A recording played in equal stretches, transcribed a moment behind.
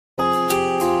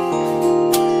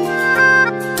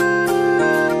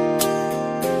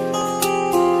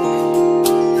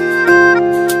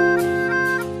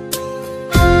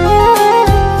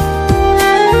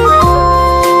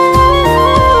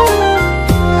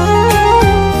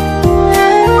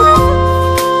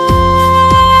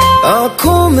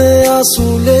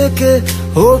आंसू लेके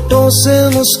होठों से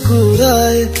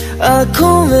मुस्कुराए,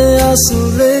 आंखों में आंसू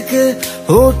लेके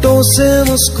होठों से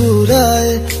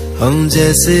मुस्कुराए। हम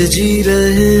जैसे जी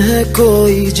रहे हैं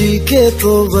कोई जी के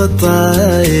तो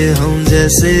बताए, हम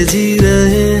जैसे जी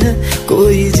रहे हैं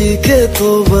कोई जी के तो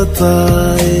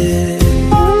बताए।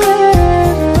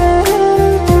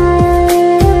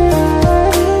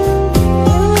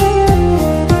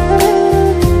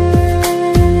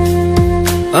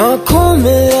 आंखों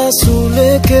में आंसू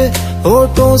लेके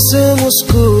होठों से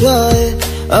मुस्कुराए,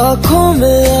 आंखों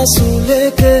में आंसू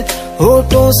लेके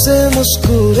होठों से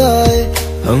मुस्कुराए।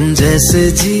 हम जैसे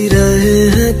जी रहे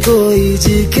हैं कोई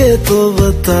जी के तो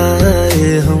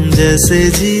बताए, हम जैसे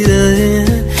जी रहे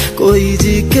हैं कोई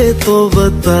जी के तो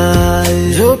बताए।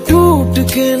 जो टूट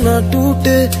के ना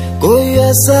टूटे कोई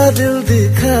ऐसा दिल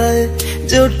दिखाए,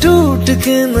 जो टूट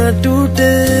के ना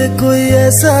टूटे कोई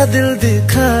ऐसा दिल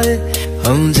दिखाए।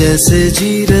 हम जैसे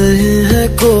जी रहे हैं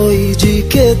कोई जी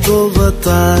के तो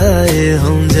बताए,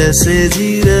 हम जैसे जी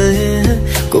रहे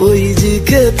हैं कोई जी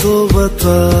के तो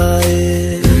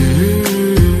बताए।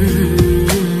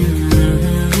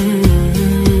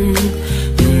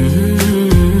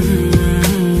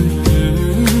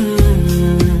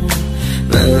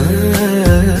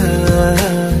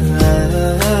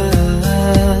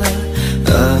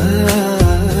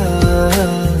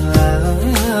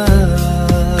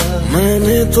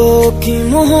 तो की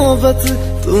मोहब्बत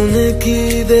तूने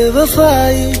की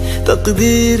बेवफाई,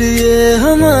 तकदीर ये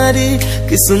हमारी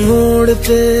किस मोड़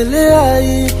पे ले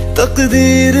आई,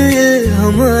 तकदीर ये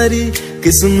हमारी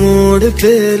किस मोड़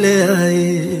पे ले आई।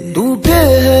 टूटे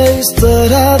है इस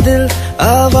तरह दिल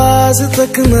आवाज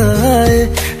तक न आए,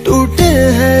 टूटे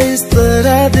है इस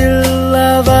तरह दिल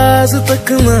आवाज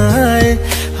तक न आए।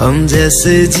 हम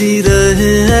जैसे जी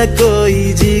रहे हैं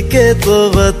कोई जी के तो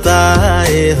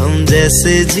बताए, हम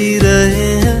जैसे जी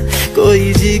रहे हैं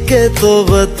कोई जी के तो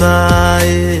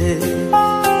बताए।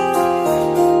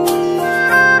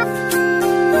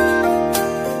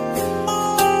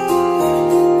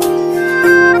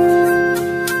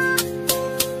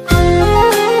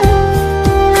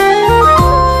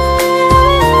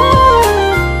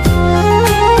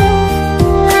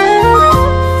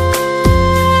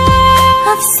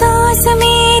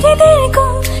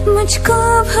 मुझको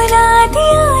भुला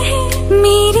दिया है,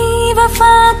 मेरी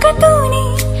वफा का तूने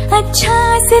अच्छा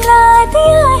सिला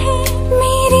दिया है,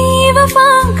 मेरी वफा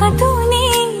का तूने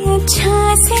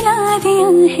अच्छा सिला दिया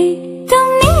है।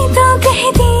 तुमने तो कह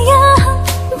दिया हम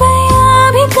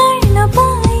बयां भी कर न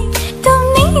पाए,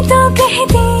 तुमने तो कह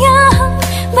दिया हम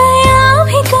बयां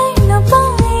भी कर न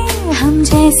पाए। हम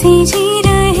जैसे जी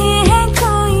रहे हैं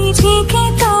कोई जी के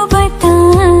तो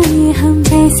बताए, हम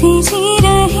जैसे जी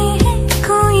रहे हैं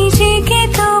कोई जी के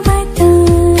तो बताए।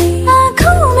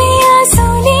 आँखों में आंसू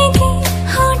लेके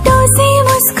होठों से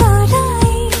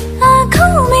मुस्कुराए,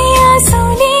 आँखों में आंसू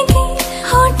लेके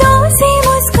होठों से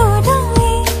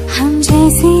मुस्कुराए। हम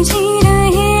जैसे जी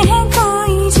रहे हैं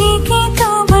कोई जी के तो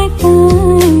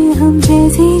बताए, हम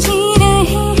जैसे जी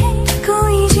रहे हैं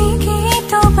कोई जी के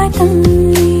तो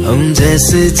बताए। हम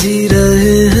जैसे जी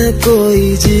रहे हैं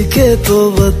कोई जी के तो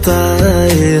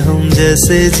बताए, हम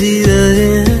जैसे जी रहे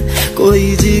हैं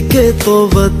कोई जी के तो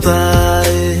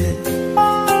बताए।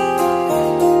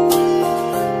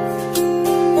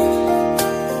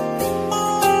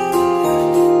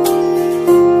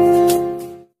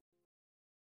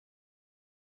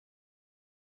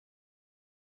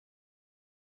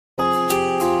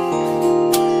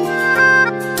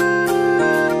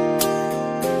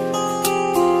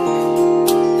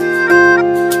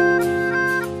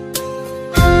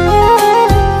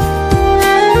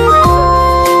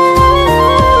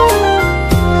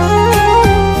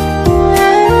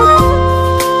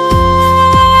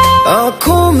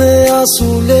 आंखों में आंसू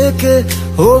लेके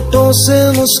होठों से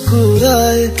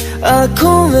मुस्कुराए,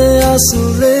 आंखों में आंसू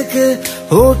लेके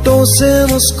होठों से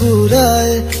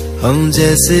मुस्कुराए। हम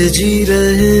जैसे जी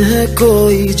रहे हैं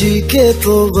कोई जी के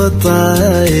तो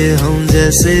बताए, हम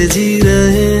जैसे जी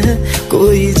रहे हैं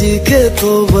कोई जी के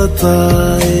तो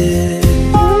बताए।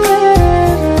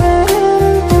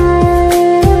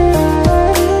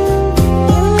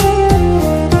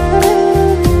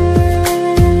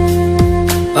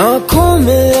 आंखों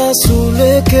में आंसू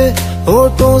लेके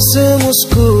होठों से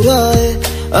मुस्कुराए,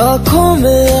 आंखों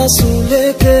में आंसू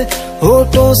लेके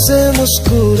होठों से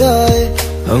मुस्कुराए।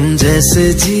 हम जैसे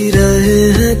जी रहे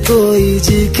हैं कोई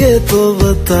जी के तो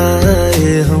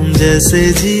बताए, हम जैसे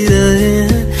जी रहे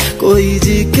हैं कोई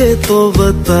जी के तो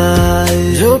बताए।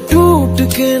 जो टूट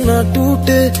के ना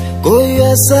टूटे कोई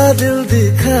ऐसा दिल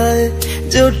दिखाए,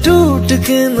 जो टूट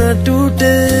के ना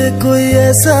टूटे कोई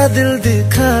ऐसा दिल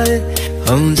दिखाए।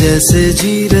 हम जैसे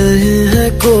जी रहे हैं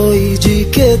कोई जी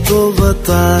के तो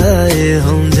बताए,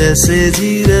 हम जैसे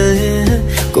जी रहे हैं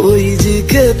कोई जी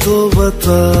के तो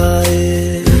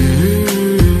बताए।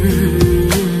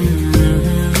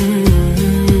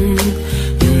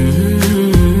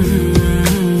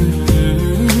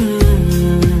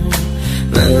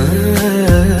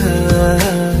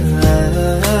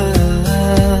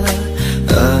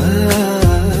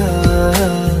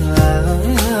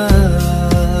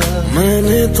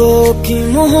 तो की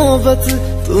मोहब्बत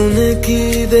तूने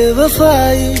की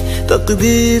बेवफाई,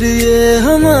 तकदीर ये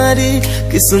हमारी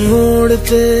किस मोड़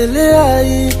पे ले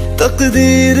आई,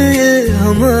 तकदीर ये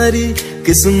हमारी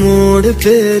किस मोड़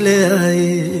पे ले आई।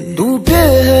 टूटे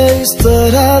है इस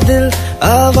तरह दिल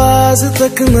आवाज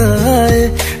तक न आए,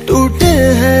 टूटे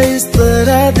है इस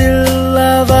तरह दिल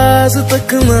आवाज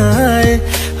तक न आए।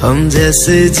 हम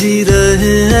जैसे जी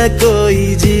रहे हैं कोई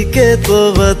जी के तो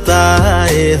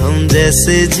बताए, हम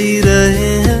जैसे जी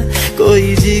रहे हैं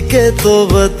कोई जी के तो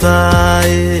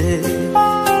बताए।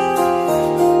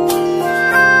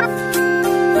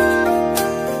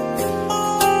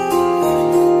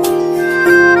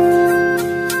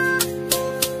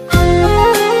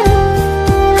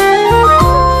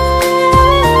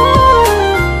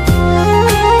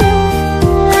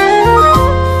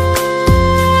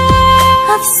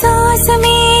 अफसोस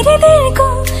मेरे दिल को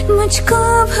मुझको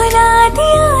भुला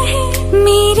दिया है,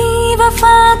 मेरी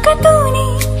वफा का तूने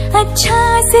अच्छा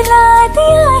सिला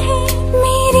दिया है,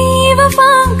 मेरी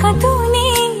वफा का तूने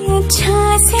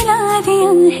अच्छा सिला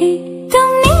दिया है।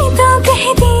 तुमने तो कह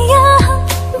दिया हम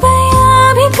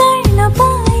बयां भी कर न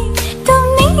पाए,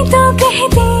 तुमने तो कह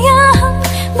दिया हम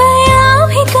बयां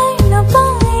भी कर न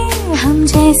पाए। हम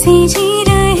जैसे जी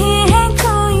रहे हैं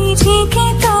कोई जी के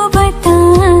तो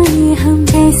बताए, हम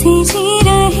जैसे जी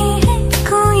रहे हैं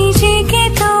कोई जी के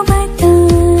तो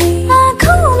बताए।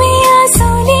 आँखों में आंसू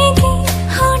लेके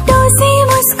होठों से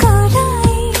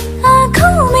मुस्कुराए,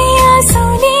 आँखों में आंसू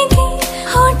लेके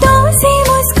होठों से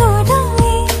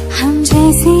मुस्कुराए। हम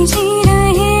जैसे जी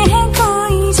रहे हैं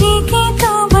कोई जी के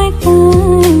तो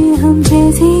बताए, हम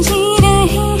जैसे जी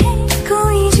रहे हैं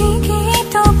कोई जी के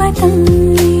तो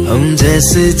बताए। हम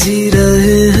जैसे जी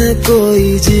रहे हैं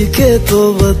कोई जी के तो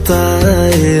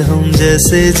बताए, हम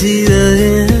जैसे जी रहे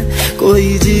हैं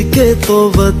कोई जी के तो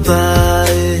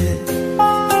बताए।